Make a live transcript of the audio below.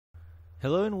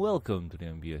Hello and welcome to the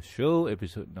MBS Show,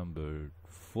 episode number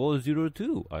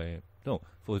 402.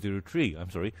 403. I'm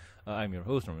sorry. I'm your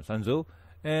host, Sanzo,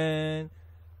 and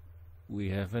we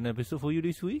have an episode for you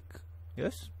this week.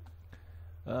 Yes.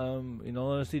 In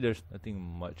all honesty, there's nothing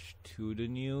much to the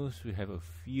news. We have a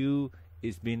few.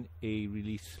 It's been a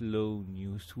really slow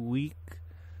news week,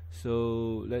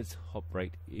 so let's hop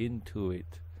right into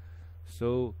it.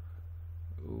 So,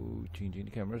 changing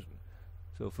the cameras.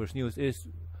 So, first news is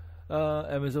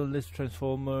Amazon lists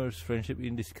Transformers Friendship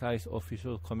in Disguise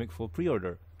official comic for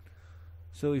pre-order.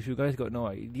 So if you guys got no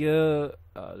idea,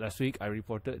 last week I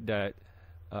reported that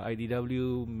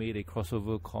IDW made a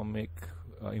crossover comic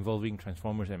involving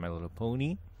Transformers and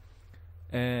Mandopony.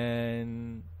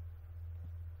 And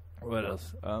what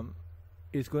else?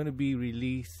 It's going to be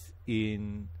released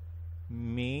in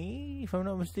May, if I'm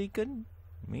not mistaken.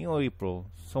 May or April,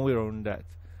 somewhere around that.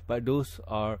 But those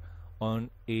are on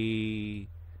a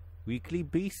weekly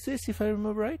basis, if I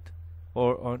remember right,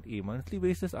 or on a monthly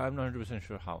basis. I'm not 100%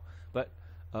 sure how, but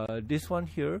this one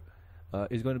here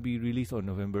is going to be released on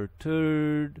November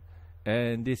 3rd,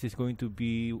 and this is going to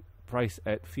be priced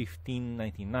at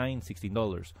 $15.99,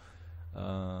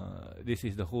 $16. This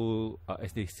is the whole,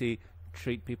 as they say,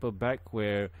 trade paperback,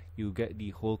 where you get the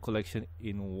whole collection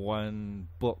in one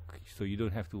book, so you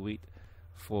don't have to wait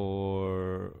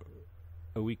for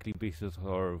a weekly basis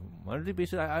or monthly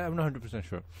basis. I'm not 100%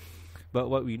 sure, but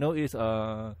what we know is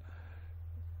the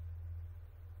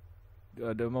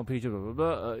amount page blah blah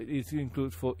blah. It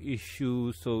includes 4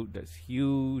 issues, so that's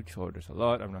huge, or there's a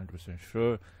lot. I'm not 100%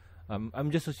 sure.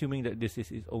 I'm just assuming that this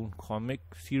is its own comic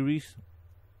series,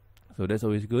 so that's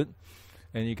always good.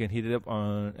 And you can hit it up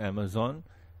on Amazon,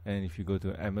 and if you go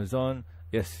to Amazon,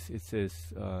 yes, it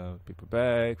says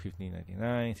paperback,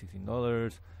 $15.99,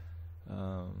 $16.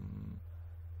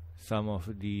 Some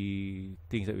of the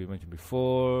things that we mentioned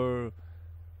before.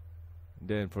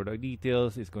 Then product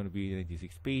details is going to be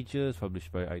 96 pages,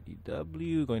 published by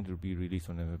IDW, going to be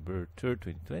released on November 3rd,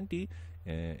 2020.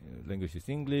 Language is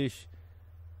English.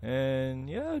 And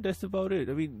yeah, that's about it.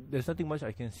 I mean, there's nothing much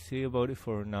I can say about it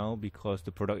for now because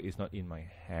the product is not in my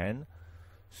hand.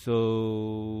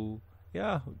 So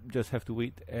yeah, just have to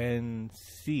wait and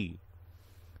see.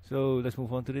 So let's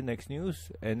move on to the next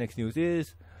news. And next news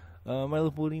is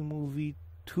Mandopony Movie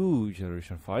 2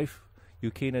 Generation 5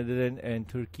 UK, Netherlands and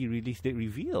Turkey release date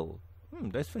reveal.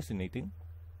 That's fascinating.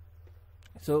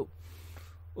 So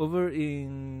over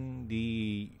in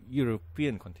the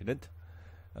European continent,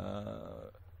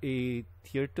 a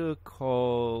theater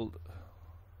called,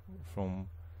 from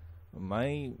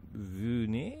my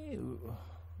view,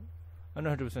 I'm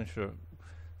not 100% sure.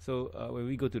 So when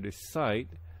we go to the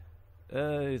site,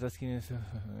 it's asking us,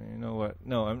 you know what?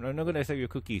 No, I'm not going to accept your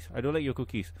cookies. I don't like your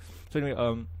cookies. So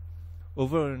anyway,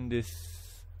 over on this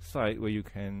site where you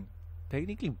can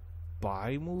technically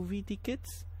buy movie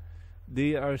tickets,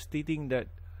 they are stating that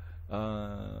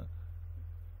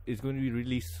it's going to be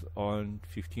released on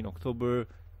 15 October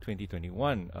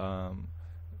 2021.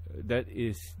 That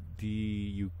is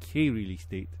the UK release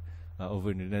date.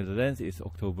 Over in the Netherlands, it's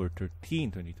October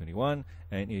 13, 2021,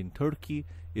 and in Turkey,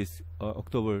 it's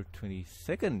October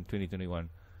 22nd, 2021.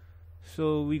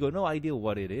 So we got no idea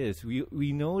what it is.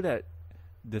 We know that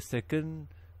the second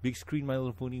big screen My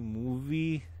Little Pony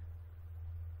movie,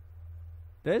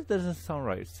 that doesn't sound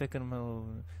right.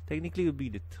 Technically, it would be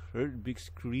the third big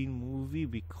screen movie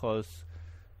because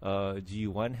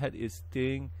G1 had its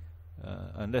thing,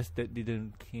 unless that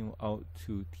didn't came out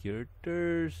to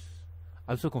theaters.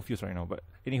 I'm so confused right now, but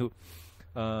anywho,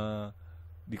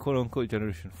 the quote-unquote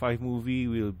Generation 5 movie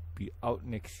will be out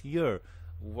next year.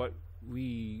 What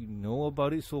we know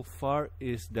about it so far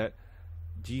is that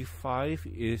G5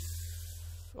 is,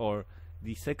 or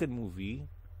the second movie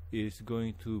is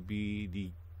going to be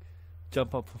the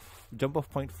jump off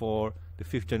point for the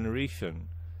 5th generation.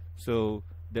 So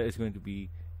that is going to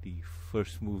be the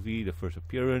first movie, the first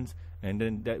appearance, and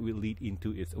then that will lead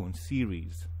into its own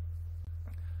series.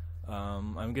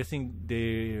 I'm guessing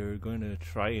they're going to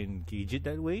try and gauge it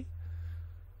that way.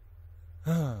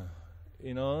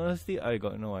 In honesty, I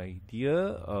got no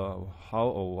idea how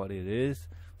or what it is.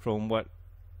 From what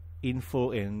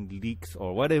info and leaks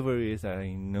or whatever it is that I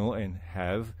know and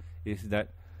have, is that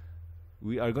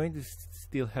we are going to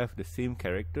still have the same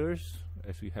characters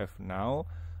as we have now,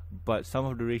 but some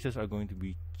of the races are going to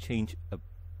be changed a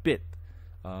bit.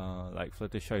 Like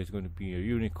Fluttershy is going to be a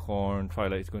unicorn,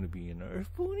 Twilight is going to be an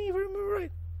earth pony, if I remember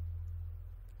right.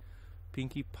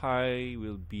 Pinkie Pie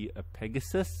will be a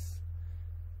Pegasus,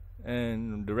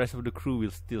 and the rest of the crew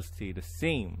will still stay the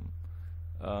same.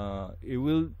 It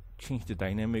will change the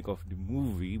dynamic of the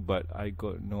movie, but I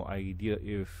got no idea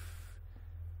if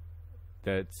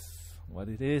that's what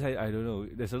it is. I don't know.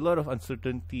 There's a lot of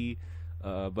uncertainty,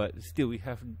 but still we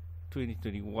have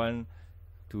 2021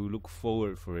 to look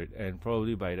forward for it, and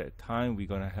probably by that time we're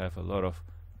gonna have a lot of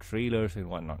trailers and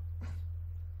whatnot.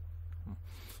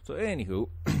 So anywho,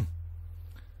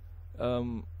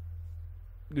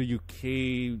 the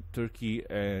UK, Turkey,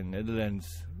 and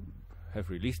Netherlands have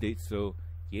release dates, so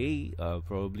yay.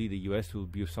 Probably the US will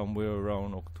be somewhere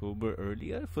around October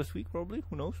earlier, first week probably,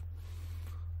 who knows.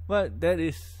 But that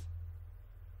is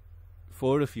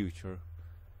for the future,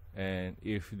 and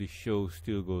if the show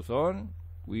still goes on,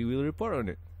 we will report on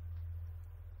it.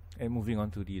 And moving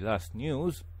on to the last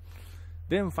news,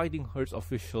 Them Fighting Hurts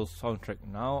official soundtrack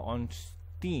now on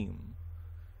Steam.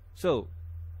 So,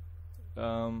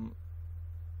 Them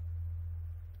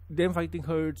Fighting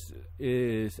Hurts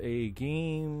is a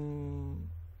game.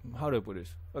 How do I put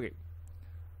this? Okay,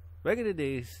 back in the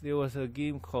days, there was a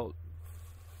game called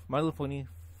Mandopony.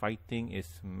 Fighting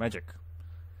is Magic.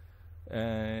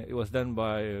 It was done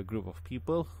by a group of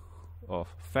people, of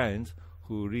fans,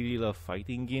 who really love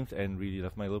fighting games and really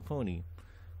love My Little Pony.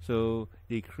 So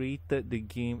they created the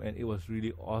game and it was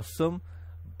really awesome,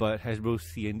 but Hasbro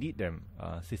C&D'd them,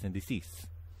 cease and desist.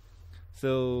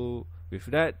 So with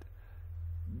that,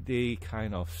 they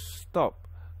kind of stopped,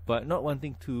 but not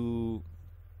wanting to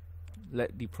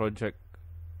let the project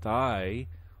die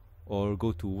or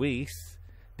go to waste,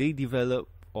 they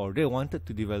wanted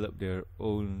to develop their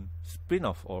own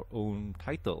spin-off or own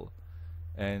title.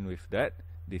 And with that,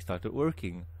 they started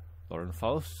working. Lauren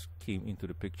Faust came into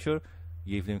the picture,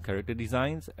 gave them character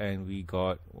designs, and we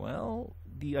got, well,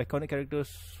 the iconic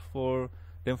characters for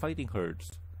Them Fighting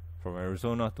Hurts, from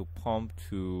Arizona to Pomp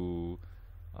to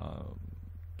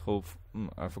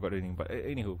I forgot the name, but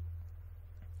anywho,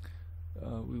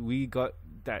 we got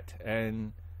that,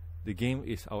 and the game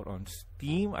is out on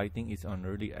Steam. I think it's on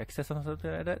early access or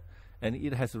something like that, and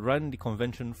it has run the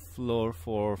convention floor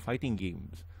for fighting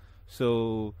games.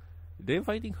 So Them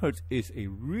Fighting Hurts is a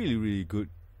really, really good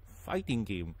fighting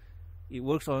game. It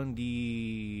works on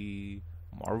the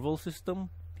Marvel system,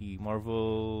 the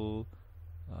Marvel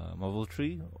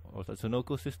Tree or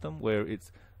Tatsunoko system, where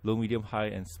it's low, medium, high,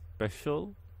 and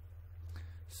special.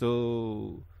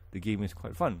 So the game is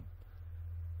quite fun.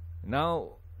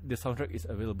 Now the soundtrack is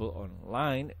available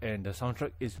online, and the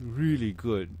soundtrack is really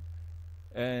good.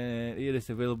 And it is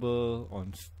available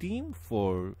on Steam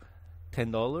for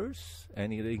 $10,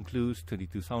 and it includes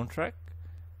 22 soundtrack.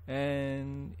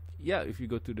 And yeah, if you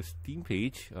go to the Steam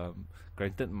page,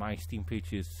 granted my Steam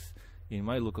page is in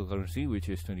my local currency, which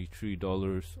is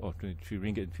 $23 or 23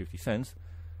 ringgit and 50 cents.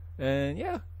 And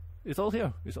yeah, it's all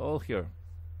here.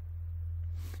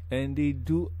 And they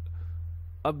do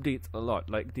updates a lot.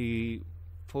 Like they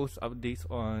post updates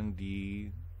on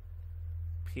the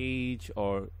page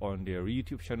or on their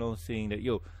YouTube channel saying that,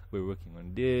 yo, we're working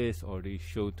on this, or they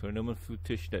show tournament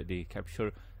footage that they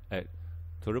capture at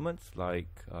tournaments like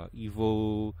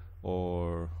Evo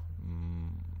or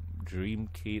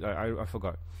Dreamcade. I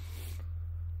forgot.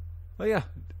 But yeah,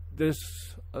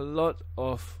 there's a lot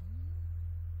of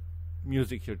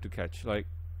music here to catch. Like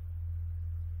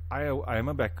I am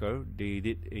a backer. They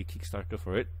did a Kickstarter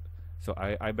for it, so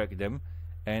I back them.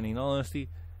 And in all honesty,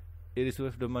 it is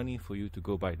worth the money for you to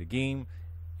go buy the game.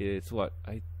 It's what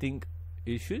I think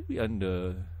it should be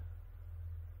under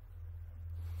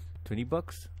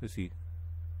 $20. Let's see.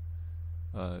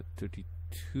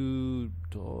 32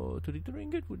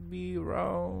 ringgit would be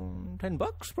around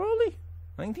 $10 probably.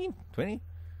 19, 20.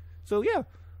 So yeah,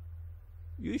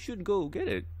 you should go get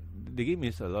it. The game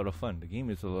is a lot of fun.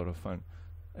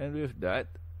 And with that,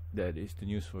 that is the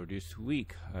news for this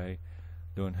week. I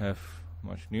don't have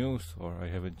much news, or I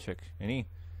haven't checked any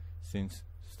since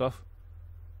stuff.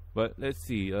 But let's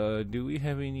see, do we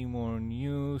have any more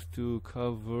news to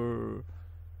cover?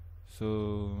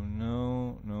 So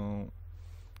no,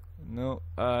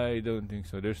 I don't think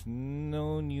so. There's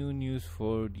no new news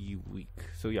for the week.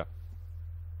 So yeah.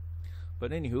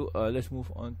 But anywho, let's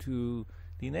move on to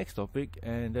the next topic,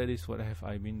 and that is what have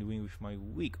I been doing with my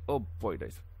week. Oh boy,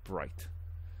 that's bright.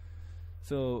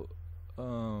 So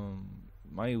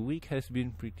my week has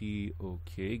been pretty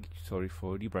okay. Sorry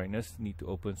for the brightness. Need to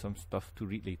open some stuff to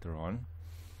read later on.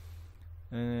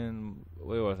 And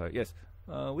where was I? Yes,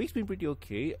 week's been pretty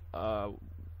okay. I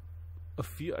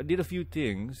did a few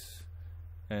things,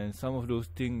 and some of those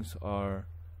things are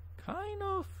kind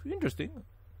of interesting.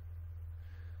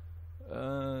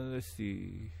 Let's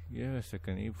see. Give a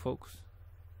second, folks.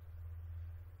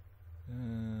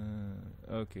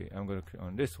 Okay, I'm gonna click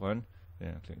on this one,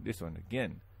 then I'll click this one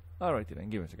again. Alright, then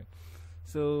give me a second.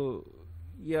 So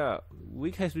yeah,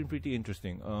 week has been pretty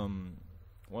interesting.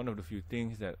 one of the few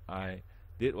things that I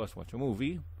did was watch a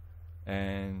movie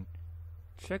and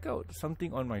check out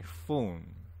something on my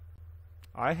phone.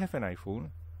 I have an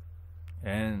iPhone,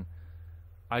 and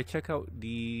I check out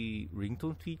the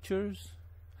ringtone features,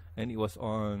 and it was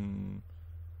on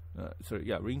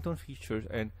ringtone features,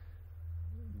 and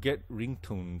get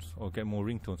ringtones or get more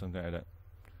ringtones, something like that.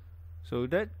 So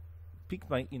that piqued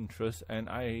my interest, and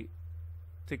I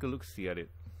take a look see at it.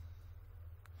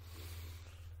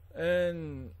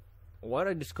 And what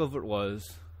I discovered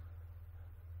was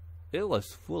it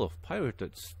was full of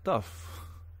pirated stuff.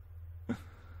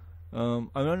 I'm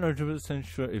not 100%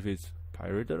 sure if it's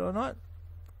pirated or not,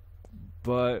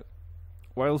 but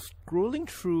while scrolling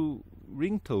through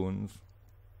ringtones,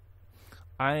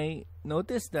 I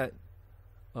noticed that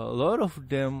a lot of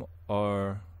them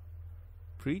are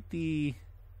pretty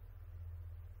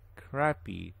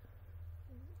crappy.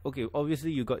 Okay,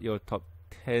 obviously you got your top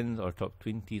 10s or top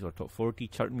 20s or top 40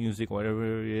 chart music,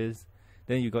 whatever it is.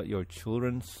 Then you got your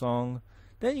children's song.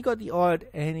 Then you got the odd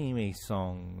anime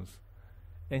songs.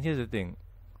 And here's the thing.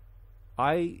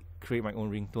 I create my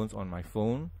own ringtones on my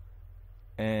phone,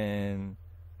 and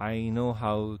I know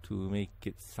how to make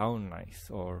it sound nice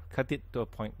or cut it to a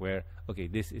point where, okay,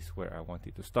 this is where I want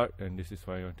it to start and this is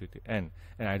where I want it to end.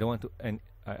 And I don't want to end.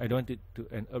 I don't want it to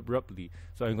end abruptly,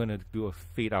 so I'm gonna do a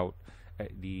fade out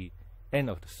at the end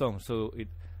of the song, so it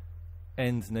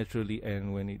ends naturally,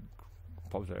 and when it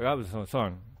pops back up, it's so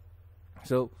on.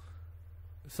 So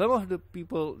some of the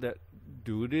people that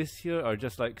do this here are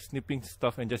just like snipping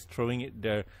stuff and just throwing it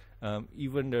there.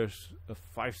 Even there's a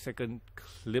 5-second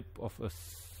clip of a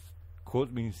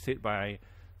quote being said by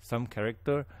some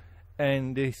character,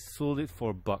 and they sold it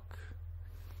for $1.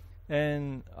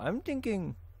 And I'm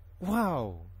thinking,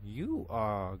 wow, you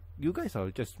guys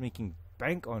are just making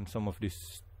bank on some of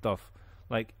this stuff.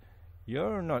 Like,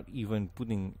 you're not even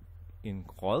putting in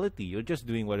quality, you're just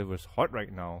doing whatever's hot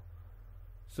right now.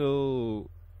 So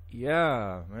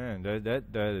yeah, man,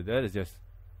 that is just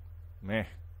meh.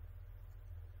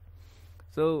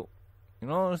 So,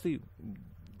 honestly,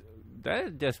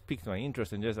 that just piqued my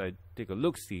interest, and just I take a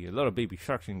look, see a lot of baby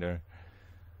sharks in there.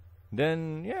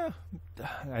 Then yeah,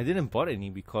 I didn't bought any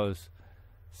because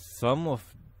some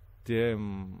of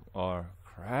them are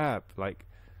crap. Like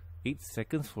 8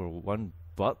 seconds for $1,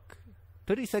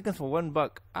 30 seconds for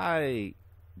 $1. I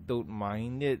don't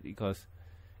mind it, because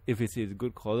if it's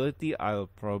good quality, I'll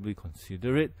probably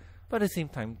consider it. But at the same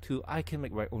time too, I can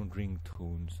make my own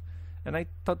ringtones. And I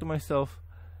thought to myself,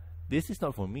 this is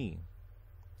not for me.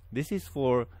 This is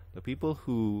for the people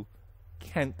who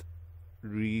can't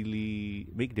really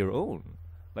make their own.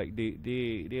 Like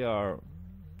they are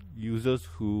users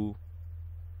who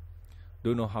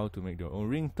don't know how to make their own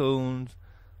ringtones,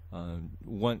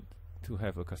 want to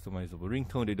have a customizable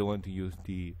ringtone. They don't want to use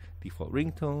the default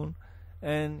ringtone.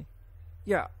 And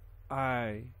yeah,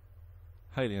 I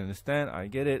highly understand. I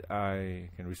get it. I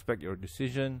can respect your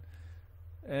decision,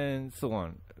 and so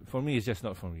on. For me, it's just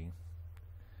not for me.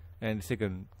 And the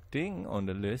second thing on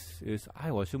the list is I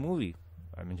watched a movie.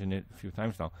 I mentioned it a few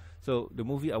times now. So the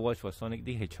movie I watched was Sonic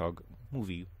the Hedgehog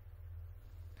movie.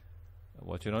 I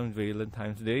watched it on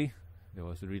Valentine's Day. There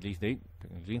was a release date,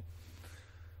 technically.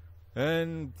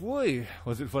 And boy,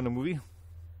 was it fun, the movie.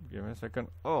 Give me a second.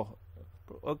 Oh,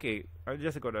 okay. I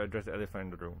just got to address the elephant in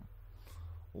the room.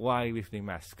 Why with the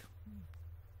mask?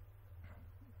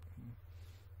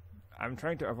 I'm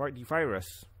trying to avoid the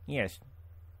virus. Yes.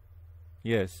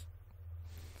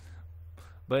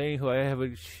 But anyway, I have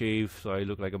a shave, so I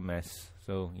look like a mess.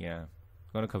 So yeah,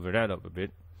 gonna cover that up a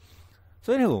bit.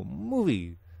 So anyway,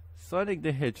 movie Sonic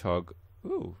the Hedgehog.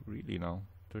 Oh, really now?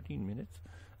 13 minutes.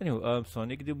 Anyway,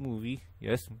 Sonic the movie.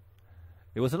 Yes,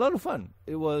 it was a lot of fun.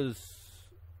 It was.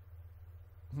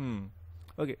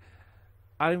 Okay,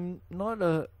 I'm not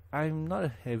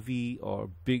a heavy or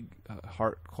big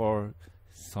hardcore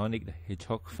Sonic the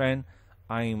Hedgehog fan.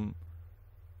 I'm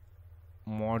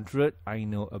moderate. I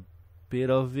know a bit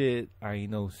of it. I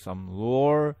know some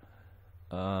lore,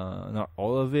 not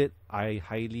all of it. I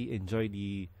highly enjoy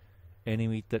the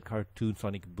animated cartoon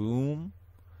Sonic Boom.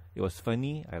 It was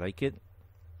funny. I like it.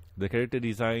 The character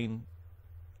design,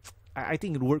 I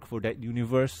think it worked for that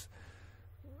universe.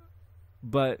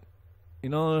 But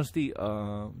in all honesty,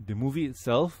 the movie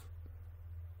itself,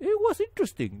 it was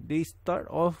interesting. They start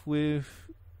off with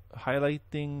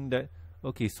highlighting that,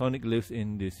 okay, Sonic lives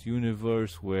in this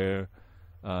universe where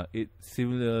it's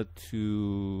similar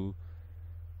to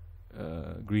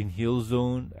Green Hill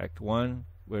Zone Act 1,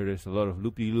 where there's a lot of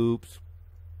loop-de-loops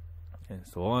and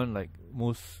so on, like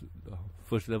most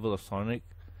first level of Sonic.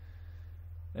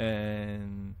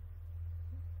 And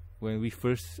when we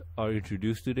first are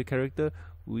introduced to the character,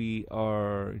 we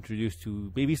are introduced to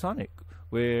Baby Sonic,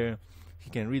 where he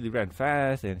can really run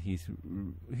fast, and he's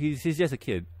just a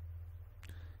kid.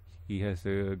 He has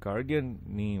a guardian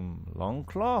named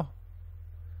Longclaw,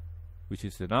 which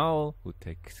is an owl who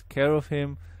takes care of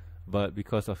him, but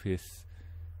because of his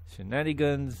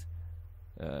shenanigans,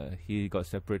 he got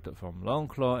separated from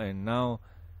Longclaw and now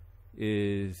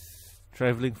is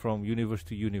traveling from universe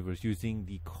to universe using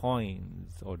the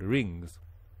coins or the rings.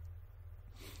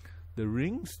 The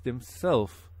rings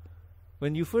themselves,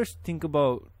 when you first think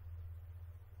about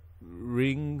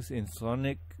rings in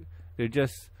Sonic, they're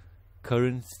just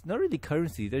currency, not really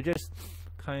currency, they're just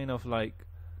kind of like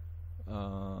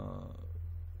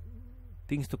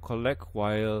things to collect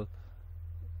while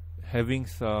having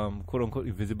some quote-unquote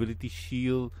invisibility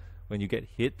shield when you get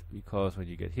hit, because when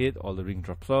you get hit all the ring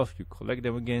drops off, you collect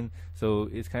them again, so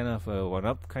it's kind of a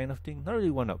one-up kind of thing, not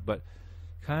really one-up but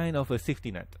kind of a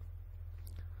safety net.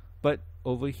 But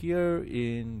over here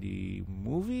in the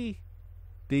movie,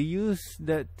 they use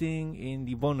that thing in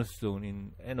the bonus zone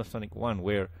in End of Sonic 1,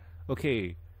 where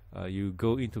okay, you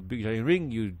go into big giant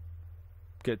ring, you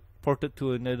get ported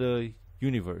to another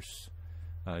universe,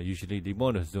 usually the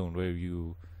bonus zone, where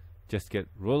you just get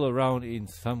roll around in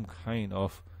some kind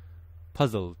of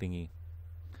puzzle thingy.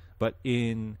 But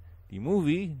in the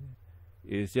movie,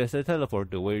 it's just a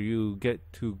teleporter where you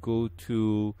get to go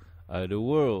to other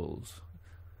worlds.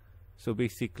 So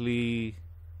basically,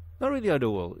 not really other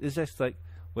world, it's just like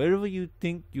wherever you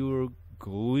think you're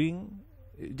going,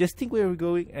 just think where you're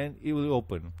going and it will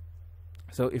open.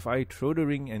 So if I throw the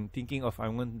ring and thinking of I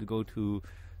want to go to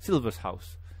Silver's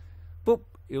house, boop,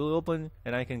 it will open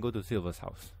and I can go to Silver's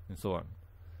house, and so on.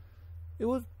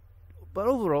 But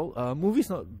overall, movie's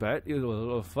not bad. It was a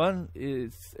lot of fun.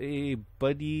 It's a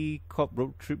buddy cop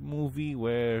road trip movie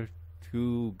where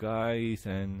two guys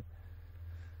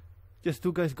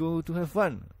go to have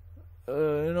fun.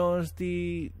 In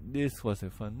honesty, this was a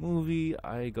fun movie.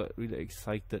 I got really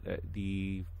excited at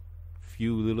the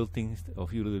few little things or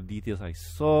few little details I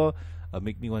saw.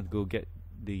 Make me want to go get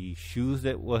the shoes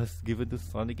that was given to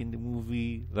Sonic in the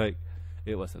movie. Like,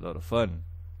 it was a lot of fun.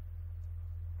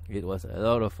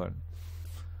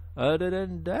 Other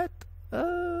than that,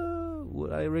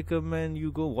 would I recommend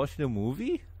you go watch the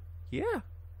movie? Yeah,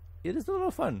 it is a lot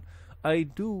of fun. I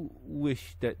do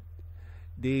wish that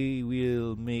they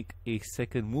will make a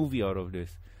second movie out of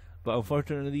this, but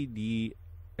unfortunately the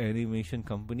animation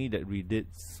company that redid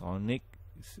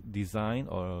Sonic's design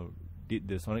or did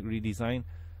the Sonic redesign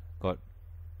got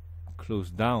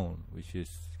closed down, which is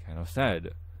kind of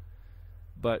sad.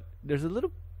 But there's a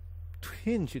little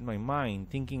twinge in my mind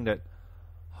thinking that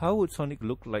how would Sonic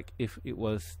look like if it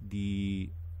was the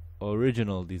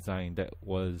original design that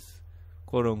was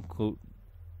quote unquote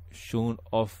shown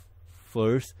off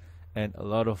first, and a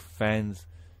lot of fans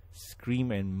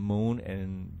scream and moan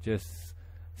and just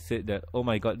said that, oh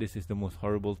my god, this is the most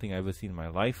horrible thing I've ever seen in my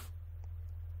life.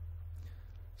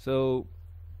 So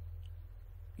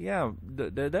yeah,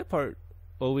 that part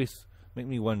always make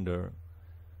me wonder,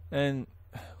 and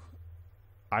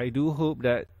I do hope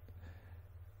that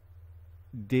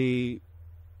they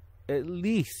at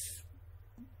least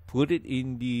put it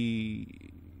in the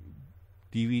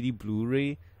DVD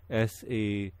Blu-ray as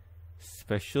a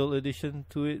special edition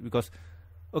to it, because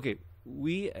okay,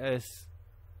 we as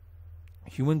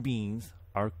human beings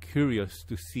are curious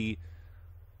to see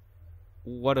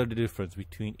what are the difference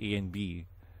between A and B.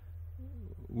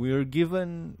 We're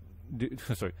given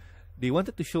they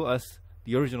wanted to show us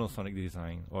the original Sonic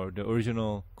design or the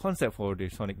original concept for the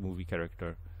Sonic movie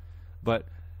character, but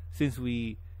since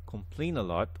we complain a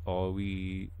lot or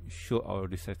we show our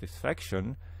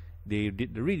dissatisfaction, they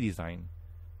did the redesign.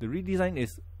 The redesign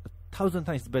is 1,000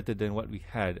 times better than what we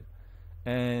had,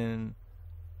 and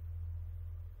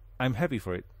I'm happy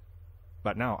for it.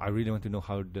 But now I really want to know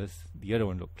how does the other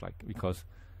one look like, because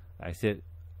I said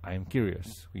I am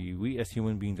curious. We as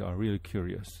human beings are really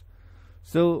curious.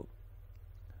 So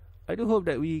I do hope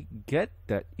that we get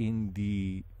that in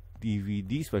the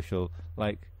DVD special,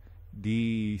 like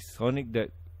the Sonic that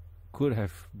could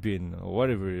have been or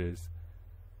whatever it is,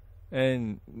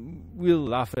 and we'll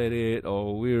laugh at it,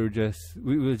 or we will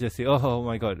just say, oh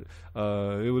my god,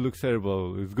 it will look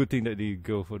terrible. It's a good thing that they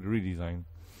go for the redesign.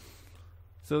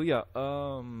 So yeah,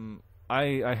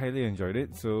 I highly enjoyed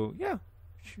it. So yeah,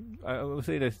 I will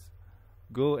say this,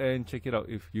 go and check it out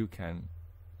if you can.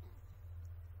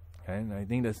 And I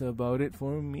think that's about it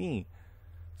for me.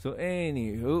 So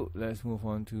anywho, let's move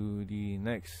on to the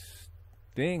next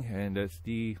thing, and that's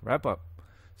the wrap up.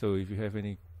 So if you have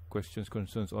any questions,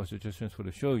 concerns, or suggestions for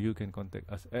the show, you can contact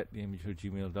us at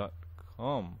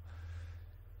thembshow@gmail.com.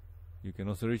 You can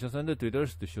also reach us on the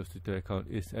Twitters. The show's Twitter account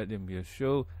is at MBS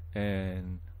Show,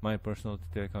 and my personal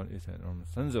Twitter account is at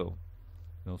Sanzo.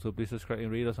 And also, please subscribe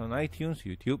and rate us on iTunes,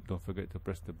 YouTube. Don't forget to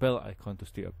press the bell icon to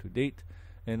stay up to date.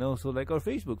 And also like our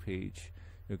Facebook page.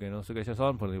 You can also catch us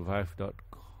on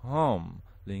polyvive.com.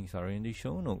 Links are in the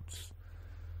show notes.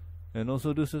 And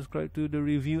also do subscribe to the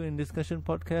Review and Discussion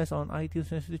podcast on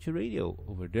iTunes and Stitcher Radio.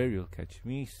 Over there you'll catch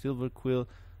me, Silver Quill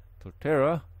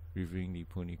Torterra, reviewing the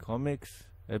Pony comics,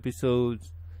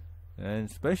 episodes, and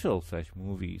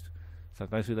special/movies.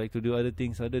 Sometimes we like to do other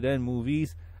things other than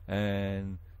movies,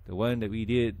 and the one that we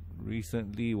did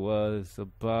recently was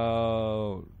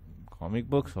about comic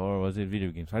books, or was it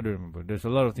video games? I don't remember. There's a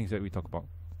lot of things that we talk about.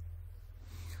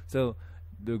 So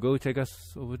do go check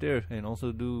us over there, and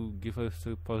also do give us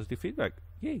positive feedback.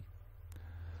 Yay!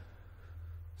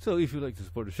 So if you'd like to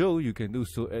support the show, you can do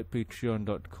so at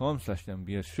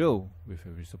patreon.com/MBS Show. With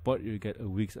every support, you get a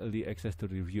week's early access to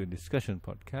the Review and Discussion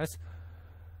podcast,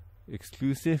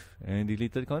 exclusive and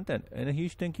deleted content, and a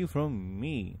huge thank you from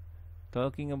me.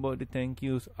 Talking about the thank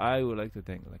yous, I would like to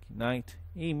thank Lucky Knight,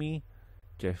 Amy,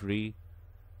 Jeffrey,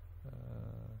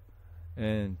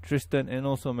 and Tristan, and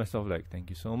also myself. Thank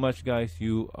you so much, guys.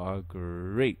 You are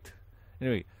great.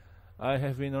 Anyway, I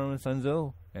have been Norman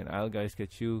Sanzo, and I'll guys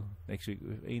catch you next week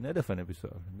with another fun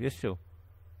episode of MBS Show.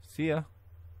 See ya.